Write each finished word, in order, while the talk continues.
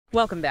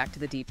Welcome back to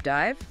the Deep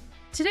Dive.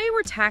 Today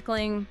we're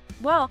tackling,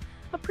 well,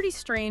 a pretty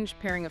strange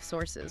pairing of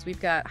sources. We've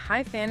got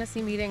high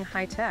fantasy meeting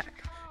high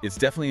tech. It's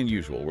definitely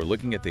unusual. We're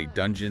looking at the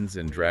Dungeons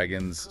and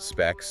Dragons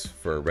specs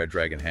for Red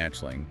Dragon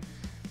Hatchling,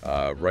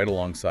 right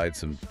alongside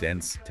some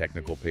dense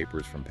technical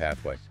papers from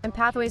Pathway. And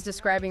Pathway's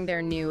describing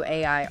their new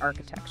AI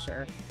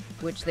architecture,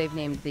 which they've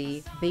named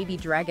the Baby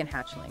Dragon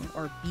Hatchling,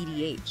 or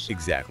BDH.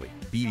 Exactly.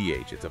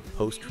 BDH. It's a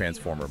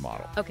post-transformer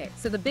model. Okay,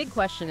 so the big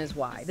question is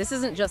why? This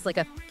isn't just like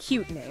a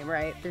cute name,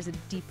 right? There's a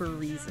deeper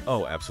reason.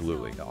 Oh,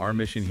 absolutely. Our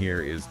mission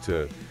here is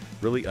to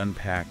really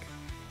unpack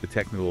the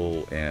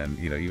technical and,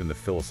 even the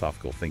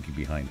philosophical thinking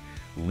behind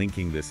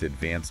linking this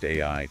advanced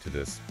AI to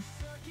this,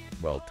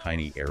 well,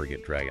 tiny,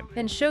 arrogant dragon.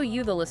 And show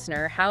you, the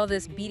listener, how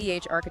this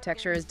BDH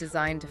architecture is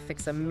designed to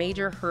fix a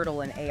major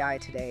hurdle in AI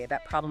today,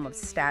 that problem of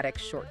static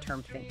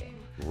short-term thinking.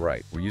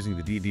 Right. We're using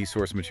the DD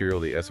source material,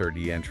 the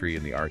SRD entry,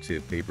 and the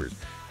RT papers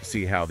to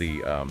see how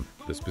the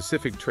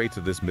specific traits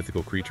of this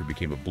mythical creature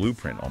became a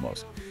blueprint,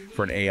 almost,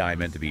 for an AI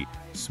meant to be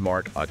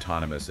smart,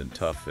 autonomous, and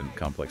tough in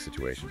complex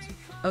situations.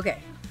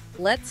 Okay,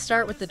 let's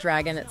start with the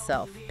dragon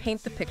itself.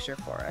 Paint the picture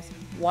for us.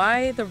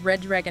 Why the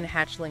Red Dragon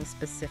Hatchling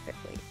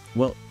specifically?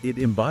 Well, it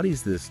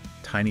embodies this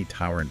tiny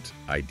tyrant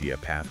idea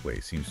Pathway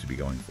seems to be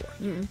going for.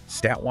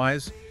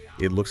 Stat-wise,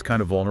 it looks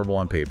kind of vulnerable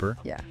on paper.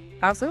 Yeah.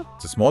 How so?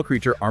 It's a small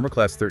creature, armor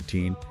class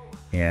 13,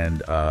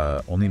 and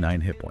only 9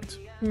 hit points.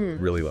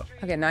 Really low.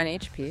 Okay, 9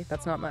 HP.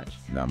 That's not much.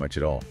 Not much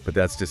at all. But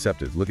that's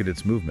deceptive. Look at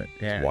its movement.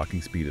 Yeah. Its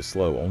walking speed is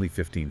slow, only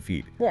 15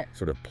 feet. Yeah.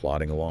 Sort of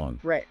plodding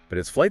along. Right. But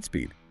its flight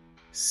speed,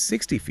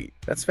 60 feet.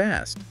 That's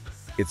fast.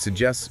 It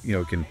suggests,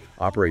 it can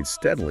operate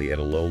steadily at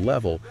a low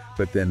level,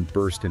 but then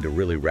burst into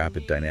really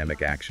rapid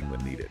dynamic action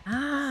when needed.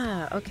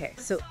 Ah, okay.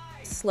 So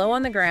slow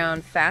on the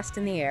ground, fast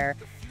in the air,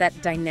 that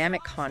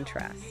dynamic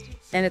contrast.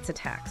 And its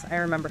attacks. I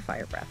remember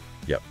Fire Breath.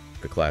 Yep,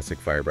 the classic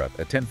Fire Breath.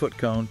 A 10-foot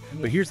cone,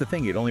 but here's the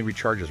thing, it only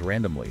recharges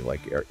randomly,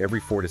 like every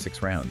 4 to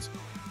 6 rounds.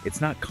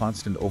 It's not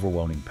constant,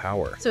 overwhelming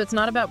power. So it's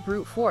not about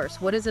brute force.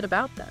 What is it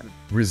about then?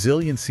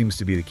 Resilience seems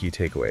to be the key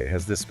takeaway. It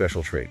has this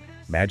special trait,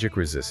 magic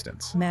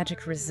resistance.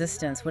 Magic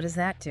resistance. What does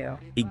that do?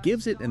 It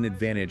gives it an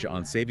advantage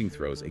on saving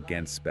throws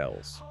against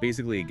spells,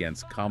 basically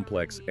against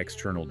complex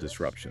external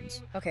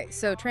disruptions. Okay,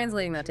 so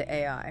translating that to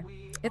AI,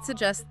 it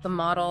suggests the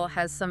model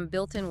has some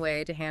built-in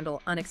way to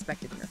handle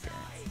unexpected interference,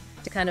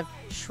 to kind of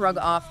shrug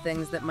off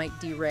things that might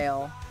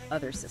derail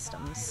other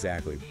systems.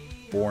 Exactly.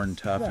 Born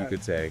tough, you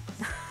could say.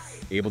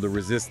 Able to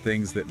resist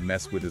things that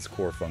mess with its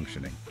core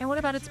functioning. And what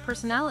about its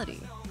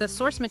personality? The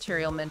source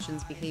material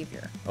mentions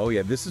behavior. Oh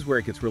yeah, this is where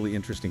it gets really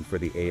interesting for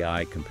the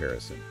AI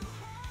comparison.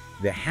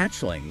 The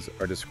hatchlings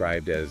are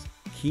described as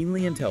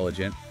keenly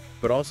intelligent,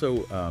 but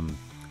also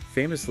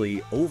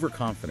famously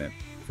overconfident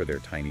for their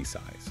tiny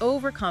size.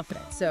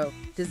 Overconfident, so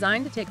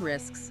designed to take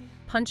risks,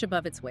 punch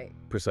above its weight.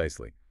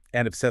 Precisely.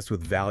 And obsessed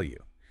with value.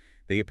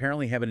 They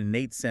apparently have an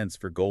innate sense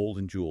for gold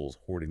and jewels,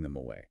 hoarding them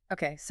away.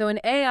 Okay, so an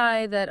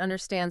AI that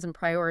understands and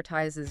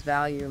prioritizes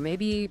value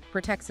maybe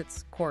protects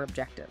its core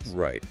objectives.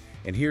 Right.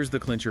 And here's the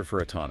clincher for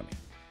autonomy.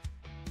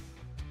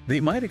 They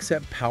might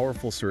accept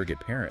powerful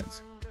surrogate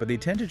parents, but they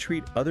tend to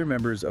treat other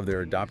members of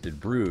their adopted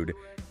brood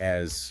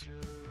as,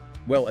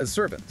 well, as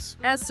servants.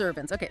 As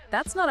servants. Okay,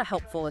 that's not a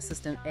helpful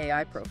assistant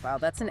AI profile.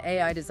 That's an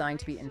AI designed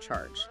to be in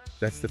charge.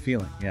 That's the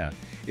feeling, yeah.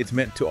 It's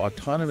meant to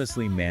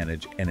autonomously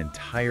manage an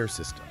entire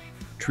system,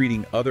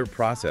 treating other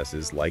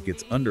processes like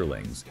its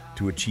underlings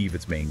to achieve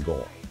its main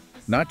goal.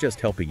 Not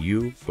just helping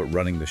you, but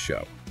running the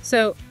show.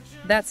 So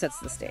that sets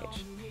the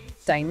stage.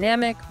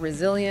 Dynamic,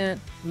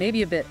 resilient,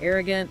 maybe a bit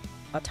arrogant,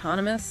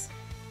 autonomous.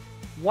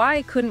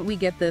 Why couldn't we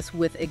get this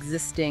with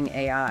existing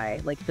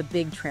AI, like the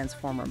big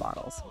transformer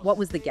models? What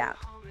was the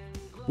gap?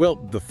 Well,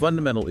 the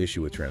fundamental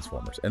issue with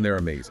transformers, and they're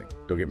amazing,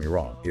 don't get me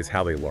wrong, is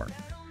how they learn.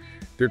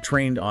 They're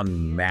trained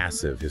on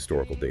massive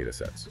historical data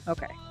sets.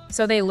 Okay,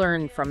 so they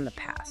learn from the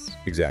past.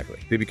 Exactly.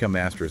 They become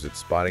masters at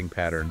spotting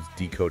patterns,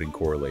 decoding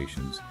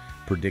correlations,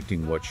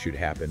 predicting what should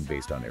happen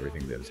based on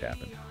everything that has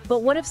happened.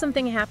 But what if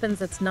something happens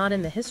that's not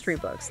in the history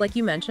books? Like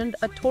you mentioned,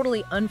 a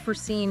totally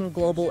unforeseen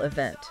global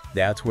event.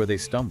 That's where they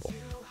stumble.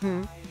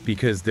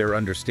 Because their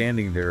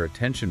understanding, their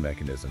attention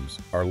mechanisms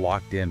are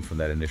locked in from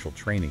that initial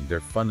training. They're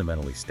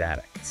fundamentally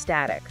static.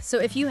 Static. So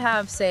if you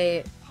have,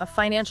 say, a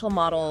financial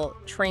model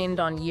trained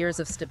on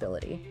years of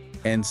stability.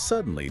 And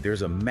suddenly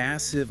there's a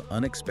massive,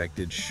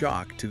 unexpected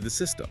shock to the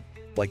system,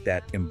 like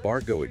that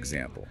embargo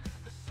example.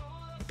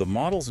 The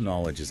model's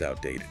knowledge is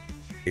outdated.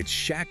 It's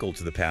shackled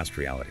to the past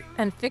reality.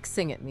 And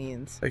fixing it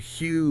means? A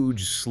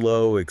huge,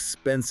 slow,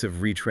 expensive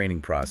retraining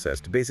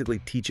process to basically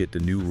teach it the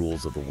new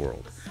rules of the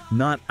world.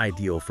 Not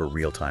ideal for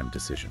real-time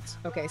decisions.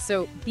 Okay,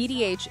 so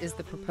BDH is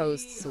the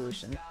proposed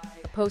solution,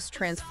 a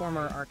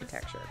post-transformer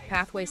architecture.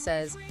 Pathway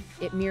says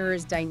it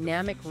mirrors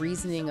dynamic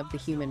reasoning of the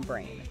human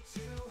brain.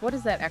 What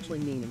does that actually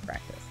mean in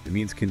practice? It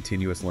means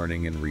continuous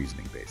learning and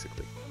reasoning,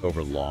 basically,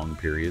 over long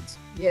periods,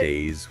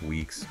 days,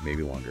 weeks,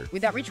 maybe longer.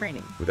 Without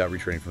retraining. Without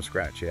retraining from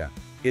scratch, yeah.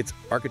 Its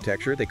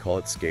architecture, they call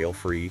it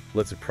scale-free,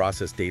 lets it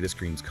process data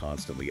streams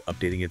constantly,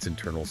 updating its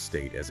internal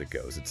state as it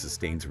goes. It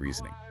sustains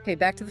reasoning. Okay,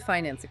 back to the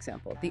finance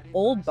example. The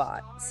old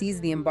bot sees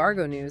the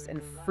embargo news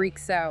and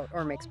freaks out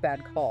or makes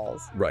bad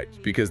calls. Right,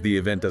 because the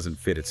event doesn't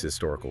fit its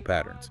historical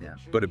patterns. Yeah.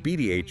 But a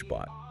BDH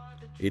bot,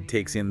 it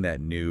takes in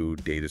that new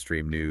data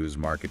stream news,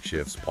 market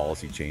shifts,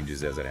 policy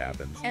changes as it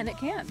happens. And it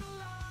can.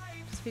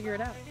 Just figure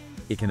it out.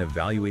 It can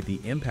evaluate the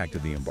impact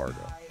of the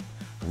embargo,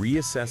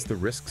 reassess the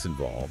risks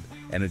involved,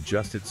 and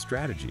adjust its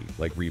strategy,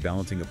 like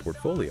rebalancing a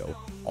portfolio,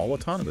 all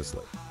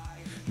autonomously.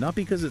 Not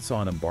because it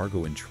saw an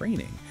embargo in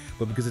training,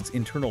 but because its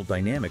internal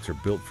dynamics are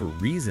built for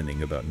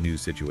reasoning about new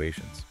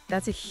situations.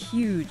 That's a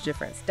huge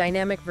difference.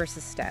 Dynamic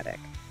versus static.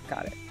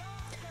 Got it.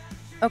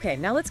 Okay,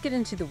 now let's get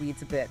into the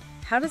weeds a bit.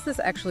 How does this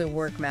actually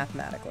work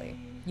mathematically?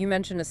 You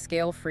mentioned a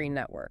scale-free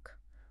network.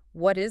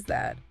 What is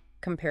that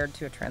compared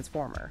to a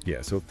transformer?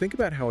 Yeah, so think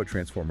about how a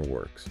transformer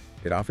works.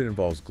 It often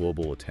involves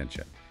global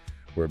attention,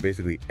 where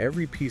basically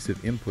every piece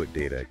of input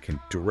data can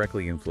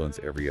directly influence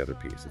every other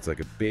piece. It's like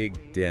a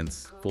big,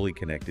 dense, fully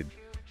connected,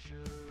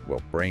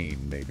 well, brain,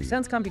 maybe.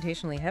 Sounds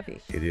computationally heavy.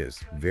 It is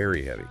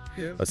very heavy.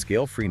 Yeah. A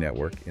scale-free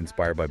network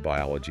inspired by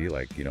biology,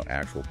 like,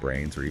 actual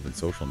brains or even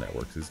social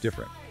networks, is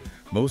different.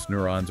 Most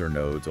neurons or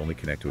nodes only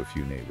connect to a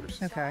few neighbors.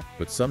 Okay.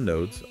 But some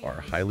nodes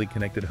are highly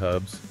connected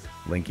hubs,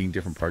 linking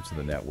different parts of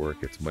the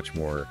network. It's much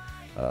more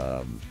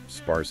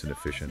sparse and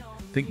efficient.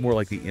 Think more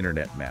like the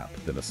internet map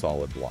than a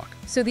solid block.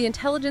 So the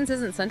intelligence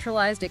isn't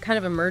centralized, it kind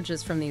of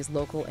emerges from these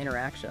local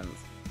interactions.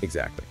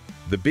 Exactly.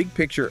 The big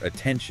picture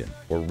attention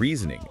or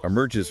reasoning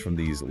emerges from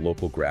these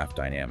local graph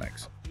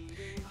dynamics.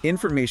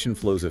 Information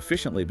flows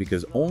efficiently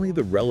because only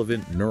the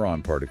relevant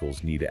neuron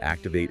particles need to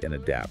activate and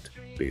adapt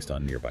based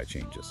on nearby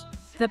changes.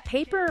 The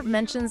paper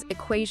mentions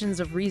equations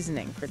of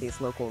reasoning for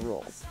these local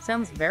rules.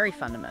 Sounds very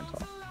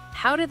fundamental.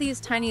 How do these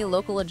tiny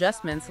local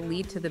adjustments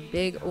lead to the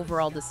big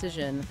overall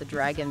decision, the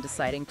dragon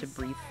deciding to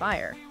breathe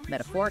fire,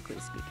 metaphorically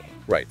speaking?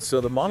 Right,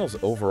 so the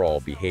model's overall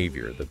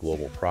behavior, the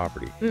global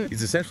property,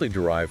 is essentially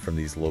derived from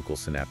these local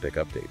synaptic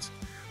updates.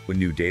 When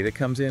new data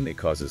comes in, it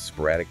causes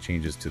sporadic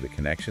changes to the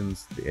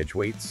connections, the edge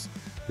weights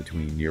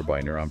between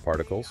nearby neuron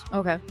particles.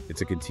 Okay.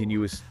 It's a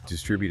continuous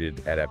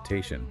distributed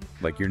adaptation.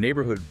 Like your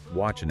neighborhood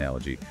watch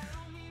analogy,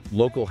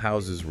 local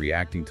houses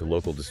reacting to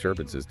local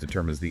disturbances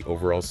determines the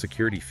overall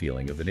security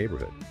feeling of the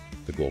neighborhood.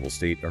 The global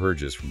state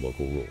emerges from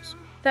local rules.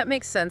 That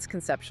makes sense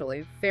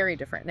conceptually. Very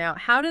different. Now,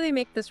 how do they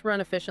make this run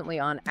efficiently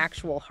on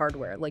actual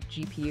hardware, like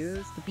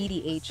GPUs? The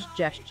BDH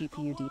Jesh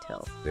GPU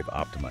details. They've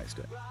optimized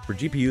it. For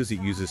GPUs,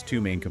 it uses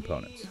two main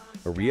components: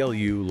 a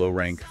ReLU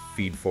low-rank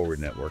feed-forward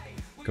network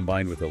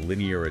combined with a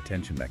linear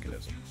attention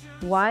mechanism.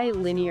 Why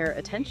linear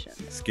attention?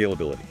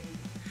 Scalability.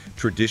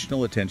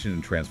 Traditional attention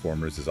in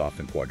transformers is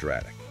often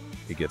quadratic.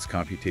 It gets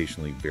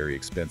computationally very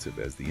expensive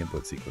as the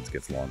input sequence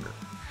gets longer.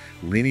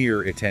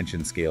 Linear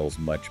attention scales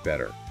much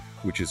better,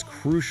 which is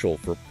crucial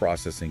for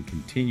processing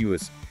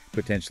continuous,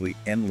 potentially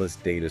endless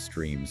data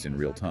streams in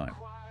real time.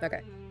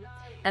 Okay.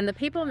 And the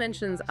paper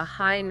mentions a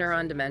high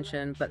neuron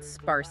dimension, but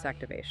sparse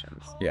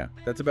activations. Yeah,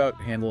 that's about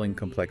handling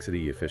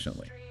complexity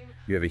efficiently.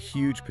 You have a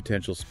huge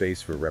potential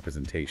space for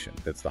representation.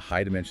 That's the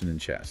high dimension in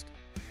chest.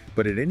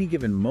 But at any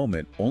given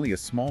moment, only a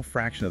small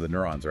fraction of the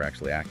neurons are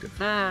actually active.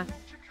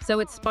 So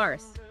it's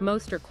sparse.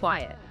 Most are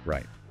quiet.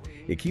 Right.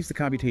 It keeps the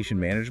computation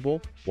manageable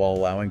while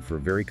allowing for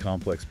very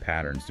complex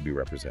patterns to be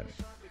represented.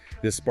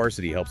 This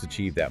sparsity helps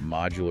achieve that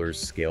modular,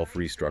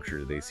 scale-free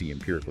structure they see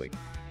empirically,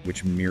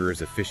 which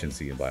mirrors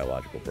efficiency in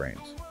biological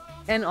brains.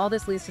 And all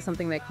this leads to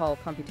something they call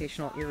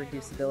computational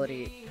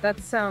irreducibility. That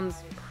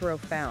sounds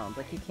profound,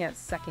 like you can't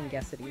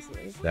second-guess it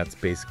easily. That's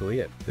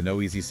basically it, the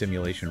no easy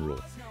simulation rule.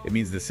 It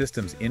means the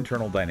system's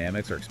internal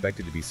dynamics are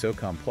expected to be so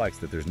complex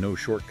that there's no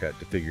shortcut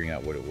to figuring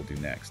out what it will do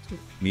next.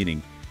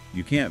 Meaning,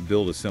 you can't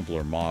build a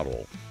simpler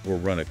model or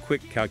run a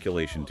quick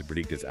calculation to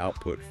predict its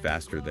output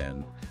faster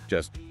than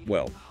just,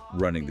 well,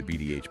 running the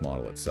BDH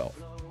model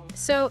itself.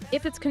 So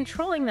if it's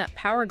controlling that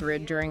power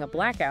grid during a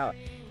blackout,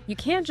 you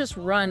can't just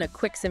run a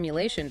quick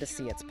simulation to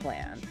see its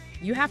plan.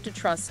 You have to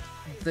trust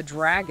the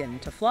dragon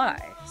to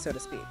fly, so to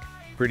speak.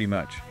 Pretty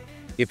much.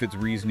 If its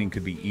reasoning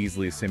could be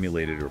easily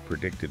simulated or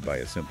predicted by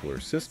a simpler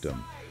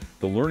system,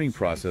 the learning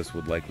process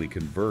would likely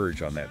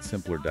converge on that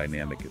simpler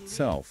dynamic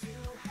itself,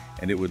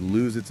 and it would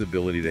lose its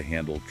ability to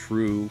handle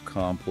true,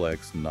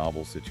 complex,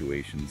 novel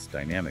situations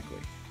dynamically.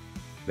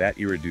 That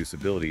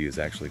irreducibility is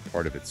actually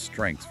part of its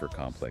strengths for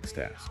complex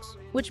tasks.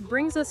 Which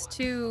brings us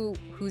to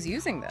who's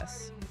using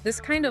this. This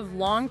kind of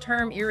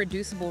long-term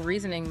irreducible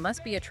reasoning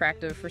must be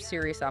attractive for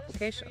serious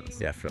applications.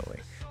 Definitely.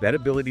 That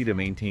ability to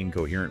maintain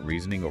coherent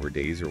reasoning over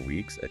days or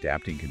weeks,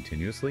 adapting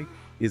continuously,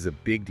 is a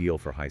big deal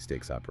for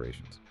high-stakes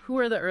operations. Who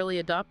are the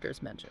early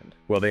adopters mentioned?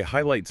 Well, they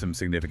highlight some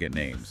significant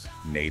names.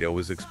 NATO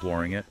is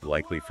exploring it,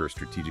 likely for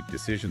strategic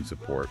decision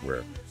support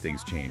where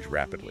things change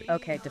rapidly.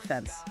 Okay,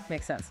 defense.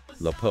 Makes sense.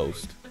 La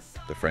Poste,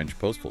 the French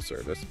postal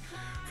service.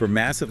 For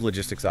massive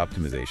logistics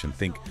optimization,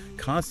 think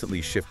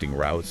constantly shifting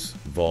routes,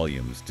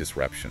 volumes,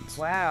 disruptions.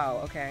 Wow,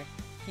 okay.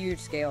 Huge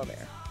scale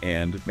there.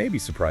 And maybe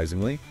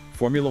surprisingly,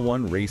 Formula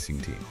One racing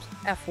teams.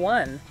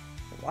 F1?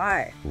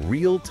 Why?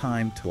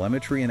 Real-time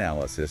telemetry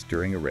analysis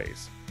during a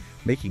race,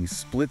 making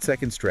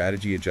split-second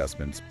strategy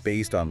adjustments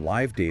based on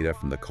live data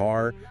from the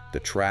car, the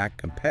track,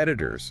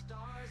 competitors.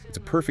 It's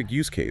a perfect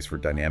use case for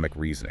dynamic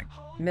reasoning.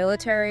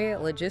 Military,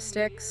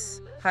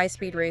 logistics,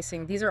 high-speed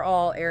racing, these are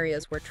all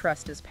areas where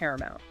trust is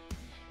paramount.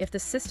 If the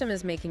system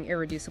is making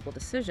irreducible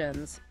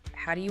decisions,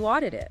 how do you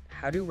audit it?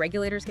 How do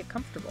regulators get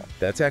comfortable?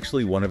 That's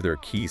actually one of their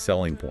key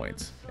selling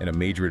points, and a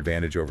major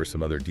advantage over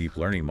some other deep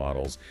learning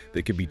models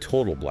that could be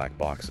total black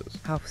boxes.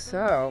 How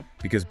so?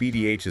 Because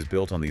BDH is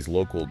built on these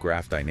local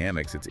graph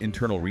dynamics, its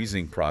internal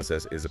reasoning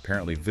process is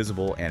apparently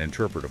visible and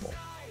interpretable.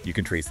 You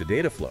can trace the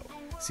data flow,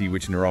 see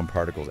which neuron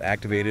particles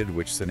activated,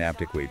 which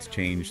synaptic weights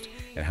changed,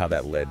 and how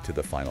that led to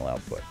the final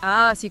output.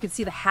 Ah, so you can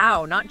see the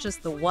how, not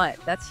just the what.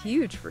 That's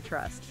huge for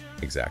trust.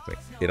 Exactly.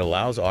 It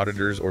allows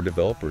auditors or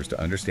developers to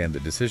understand the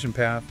decision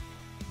path,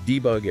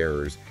 debug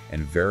errors,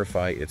 and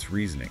verify its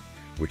reasoning,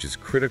 which is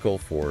critical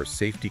for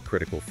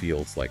safety-critical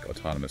fields like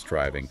autonomous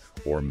driving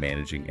or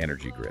managing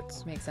energy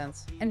grids. Makes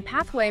sense. And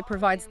Pathway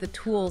provides the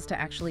tools to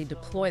actually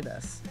deploy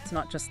this. It's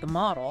not just the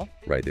model.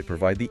 Right, they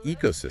provide the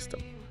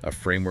ecosystem, a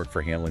framework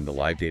for handling the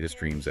live data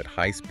streams at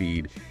high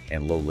speed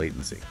and low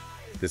latency.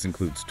 This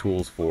includes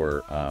tools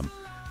for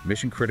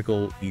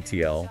mission-critical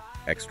ETL,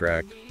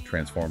 extract,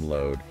 transform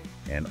load,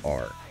 and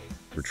R,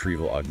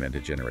 retrieval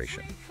augmented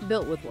generation.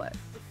 Built with what?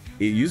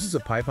 It uses a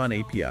Python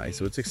API,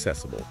 so it's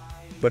accessible,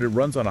 but it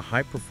runs on a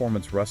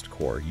high-performance Rust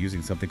core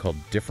using something called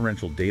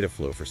differential data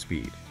flow for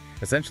speed.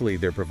 Essentially,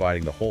 they're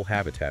providing the whole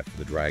habitat for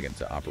the Dragon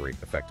to operate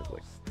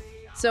effectively.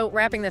 So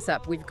wrapping this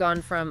up, we've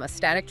gone from a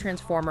static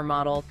transformer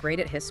model, great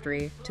at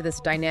history, to this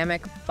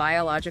dynamic,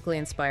 biologically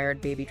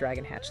inspired baby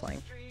Dragon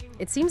Hatchling.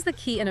 It seems the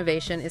key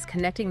innovation is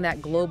connecting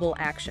that global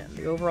action,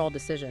 the overall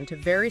decision, to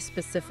very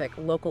specific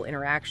local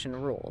interaction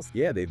rules.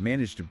 Yeah, they've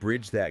managed to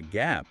bridge that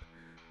gap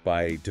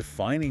by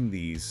defining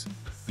these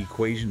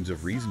equations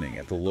of reasoning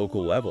at the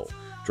local level,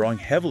 drawing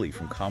heavily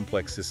from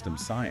complex system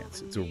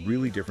science. It's a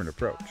really different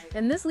approach.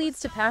 And this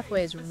leads to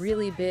Pathway's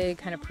really big,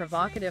 kind of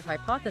provocative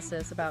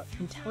hypothesis about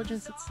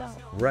intelligence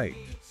itself. Right.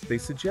 They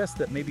suggest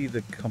that maybe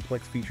the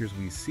complex features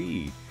we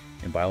see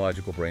in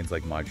biological brains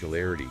like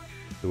modularity,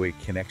 the way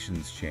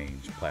connections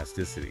change,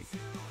 plasticity,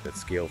 that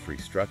scale-free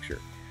structure,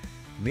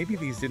 maybe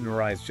these didn't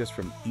arise just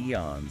from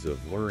eons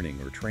of learning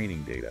or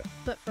training data.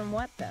 But from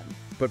what then?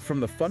 But from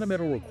the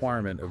fundamental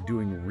requirement of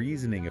doing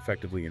reasoning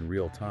effectively in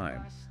real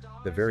time.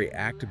 The very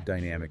act of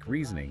dynamic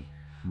reasoning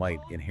might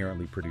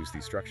inherently produce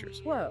these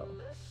structures. Whoa.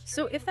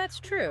 So if that's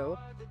true,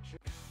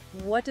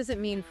 what does it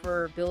mean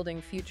for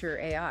building future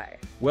AI?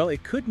 Well,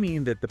 it could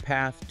mean that the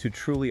path to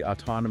truly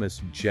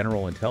autonomous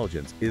general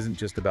intelligence isn't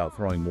just about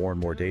throwing more and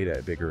more data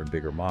at bigger and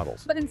bigger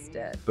models.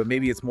 But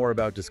maybe it's more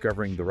about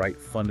discovering the right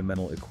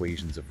fundamental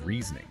equations of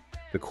reasoning,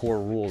 the core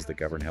rules that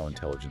govern how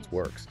intelligence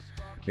works,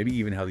 maybe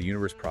even how the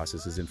universe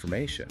processes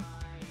information.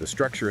 The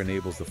structure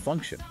enables the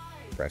function,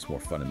 perhaps more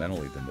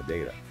fundamentally than the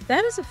data.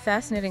 That is a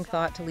fascinating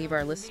thought to leave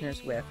our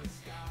listeners with.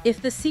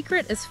 If the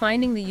secret is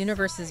finding the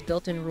universe's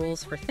built-in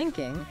rules for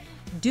thinking,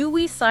 do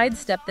we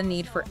sidestep the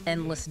need for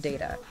endless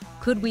data?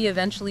 Could we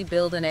eventually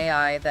build an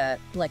AI that,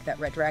 like that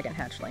red dragon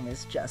hatchling,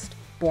 is just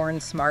born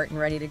smart and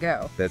ready to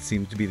go? That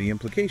seems to be the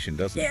implication,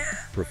 doesn't it? Yeah.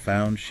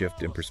 Profound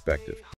shift in perspective.